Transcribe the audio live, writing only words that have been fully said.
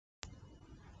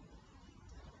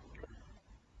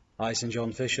Hi, St.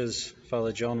 John Fishers,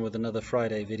 Father John with another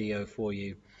Friday video for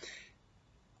you.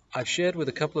 I've shared with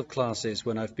a couple of classes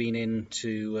when I've been in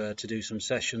to do some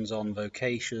sessions on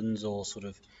vocations or sort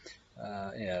of,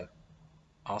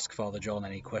 ask Father John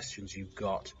any questions you've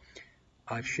got.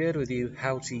 I've shared with you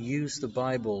how to use the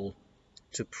Bible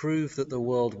to prove that the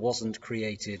world wasn't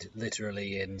created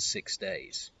literally in 6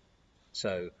 days.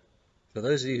 So, for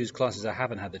those of you whose classes I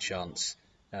haven't had the chance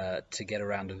to get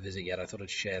around and visit yet, I thought I'd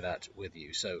share that with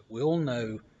you. So we all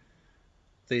know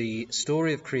the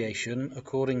story of creation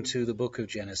according to the book of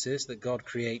Genesis, that God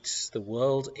creates the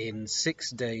world in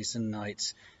 6 days and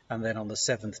nights, and then on the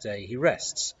seventh day he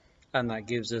rests. And that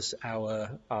gives us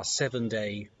our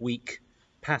 7-day week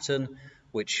pattern,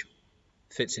 which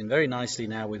fits in very nicely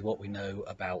now with what we know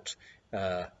about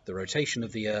the rotation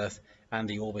of the earth and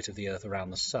the orbit of the earth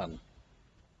around the sun.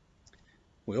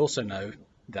 We also know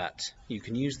that you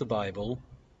can use the Bible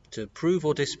to prove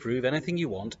or disprove anything you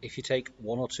want if you take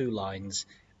one or two lines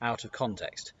out of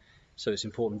context. So it's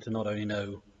important to not only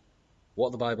know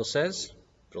what the Bible says,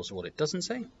 but also what it doesn't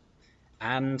say,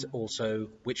 and also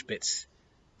which bits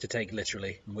to take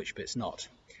literally and which bits not.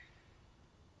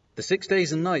 The 6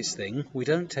 days and nights thing we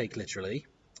don't take literally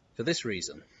for this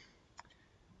reason.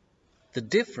 The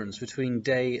difference between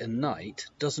day and night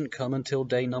doesn't come until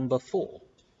day number 4.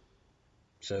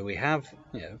 So we have,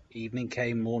 evening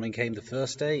came, morning came the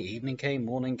first day, evening came,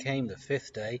 morning came the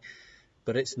 5th day,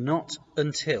 but it's not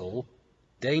until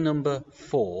day number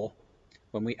 4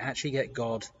 when we actually get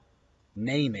God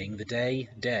naming the day,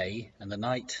 day, and the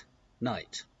night,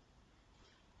 night.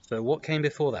 So what came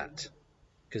before that?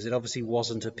 Because it obviously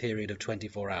wasn't a period of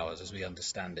 24 hours as we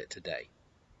understand it today.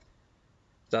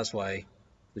 That's why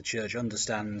the Church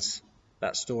understands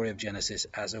that story of Genesis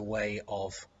as a way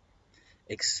of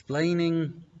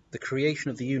explaining the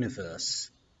creation of the universe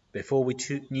before we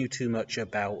knew too much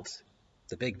about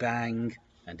the Big Bang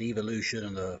and evolution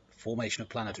and the formation of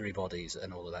planetary bodies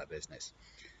and all of that business.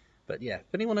 But yeah,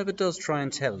 if anyone ever does try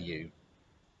and tell you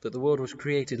that the world was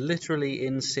created literally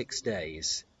in 6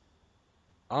 days,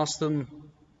 ask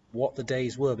them what the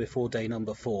days were before day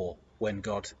number 4 when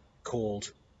God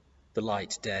called the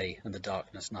light day and the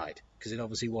darkness night, because it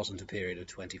obviously wasn't a period of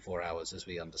 24 hours as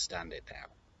we understand it now.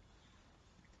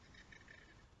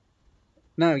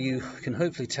 Now you can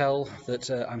hopefully tell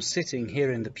that I'm sitting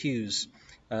here in the pews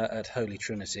at Holy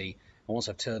Trinity, and once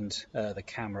I've turned the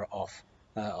camera off,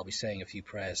 I'll be saying a few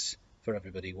prayers for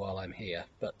everybody while I'm here.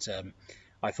 But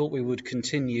I thought we would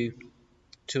continue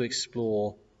to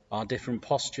explore our different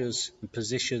postures and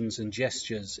positions and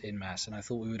gestures in Mass, and I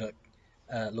thought we would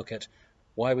look at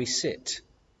why we sit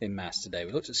in Mass today.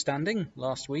 We looked at standing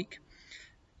last week,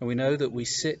 and we know that we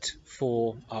sit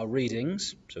for our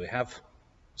readings. So we have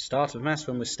start of Mass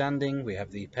when we're standing, we have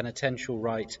the penitential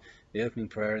rite, the opening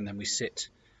prayer, and then we sit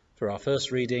for our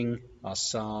first reading, our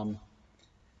psalm.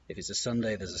 If it's a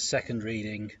Sunday, there's a second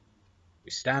reading.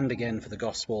 We stand again for the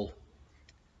Gospel,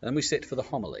 and then we sit for the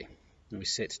homily, and we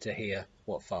sit to hear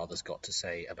what Father's got to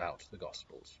say about the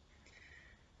Gospels.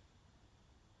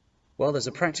 Well, there's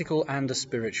a practical and a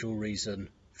spiritual reason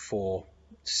for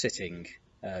sitting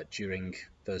during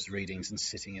those readings and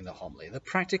sitting in the homily. The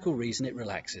practical reason, it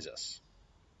relaxes us.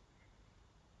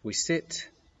 We sit,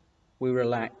 we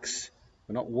relax,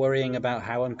 we're not worrying about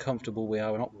how uncomfortable we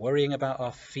are, we're not worrying about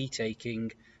our feet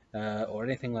aching or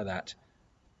anything like that.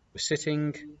 We're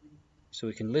sitting so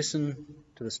we can listen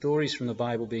to the stories from the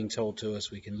Bible being told to us,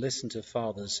 we can listen to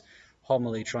Father's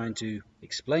homily trying to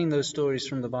explain those stories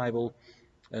from the Bible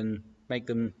and make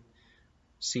them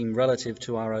seem relative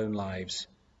to our own lives.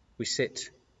 We sit,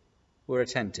 we're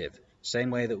attentive, same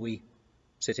way that we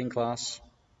sit in class,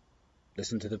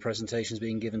 listen to the presentations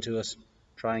being given to us,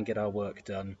 try and get our work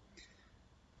done.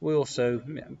 We also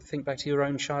think back to your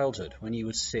own childhood when you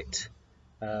would sit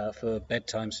for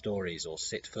bedtime stories, or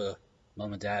sit for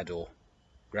mum and dad or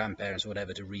grandparents or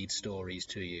whatever to read stories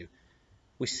to you.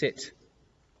 We sit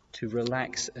to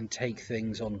relax and take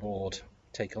things on board,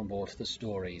 take on board the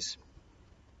stories.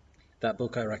 That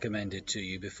book I recommended to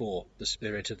you before, The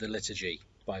Spirit of the Liturgy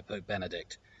by Pope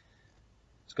Benedict.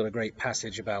 It's got a great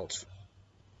passage about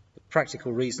the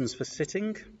practical reasons for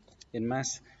sitting in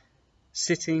Mass.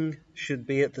 Sitting should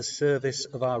be at the service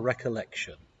of our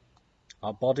recollection.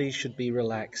 Our bodies should be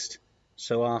relaxed,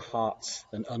 so our hearts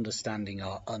and understanding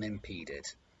are unimpeded.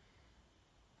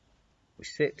 We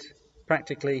sit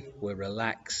practically, we're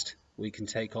relaxed, we can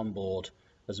take on board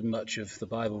as much of the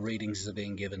Bible readings as are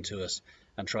being given to us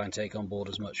and try and take on board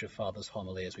as much of Father's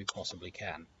homily as we possibly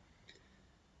can.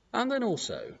 And then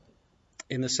also,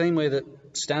 in the same way that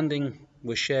standing,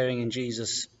 we're sharing in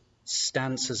Jesus'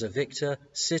 stance as a victor,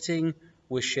 sitting,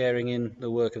 we're sharing in the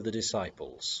work of the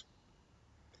disciples.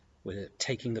 We're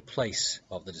taking the place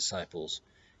of the disciples.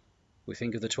 We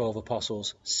think of the 12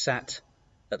 apostles sat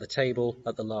at the table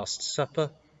at the Last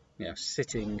Supper,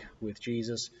 sitting with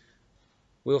Jesus.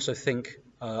 We also think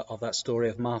of that story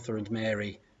of Martha and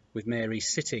Mary, with Mary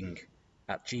sitting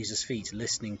at Jesus' feet,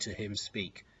 listening to him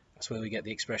speak. That's where we get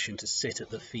the expression to sit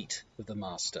at the feet of the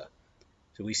Master.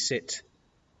 So we sit,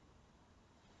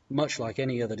 much like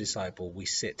any other disciple, we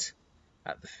sit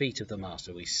at the feet of the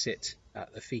Master. We sit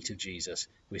at the feet of Jesus.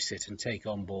 We sit and take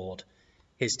on board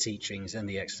his teachings and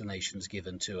the explanations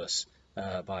given to us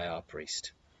by our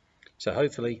priest. So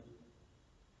hopefully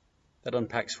that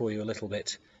unpacks for you a little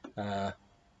bit of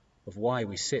why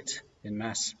we sit in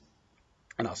Mass.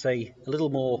 And I'll say a little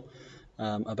more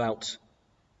about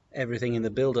everything in the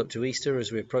build-up to Easter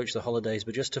as we approach the holidays,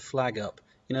 but just to flag up,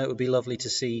 it would be lovely to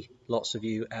see lots of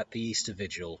you at the Easter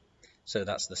Vigil. So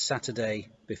that's the Saturday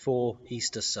before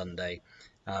Easter Sunday.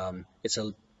 It's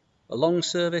a long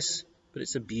service, but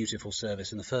it's a beautiful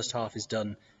service, and the first half is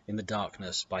done in the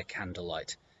darkness by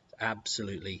candlelight.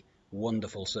 Absolutely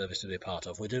wonderful service to be a part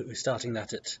of. We're starting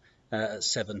that at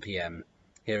 7 p.m.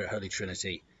 here at Holy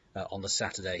Trinity on the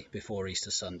Saturday before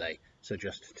Easter Sunday. So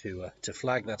just to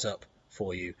flag that up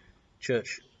for you,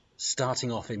 church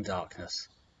starting off in darkness,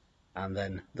 and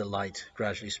then the light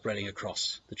gradually spreading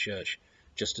across the church,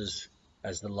 just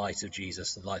as the light of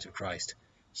Jesus, the light of Christ,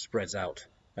 spreads out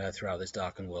throughout this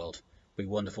darkened world. It'll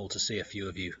be wonderful to see a few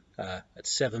of you at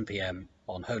 7 p.m.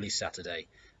 on Holy Saturday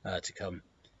to come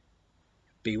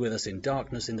be with us in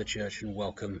darkness in the church and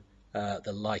welcome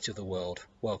the light of the world,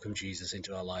 welcome Jesus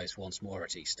into our lives once more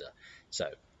at Easter. So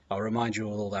I'll remind you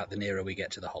of all that the nearer we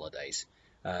get to the holidays.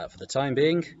 For the time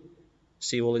being,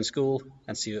 see you all in school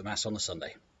and see you at Mass on the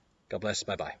Sunday. God bless.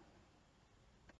 Bye-bye.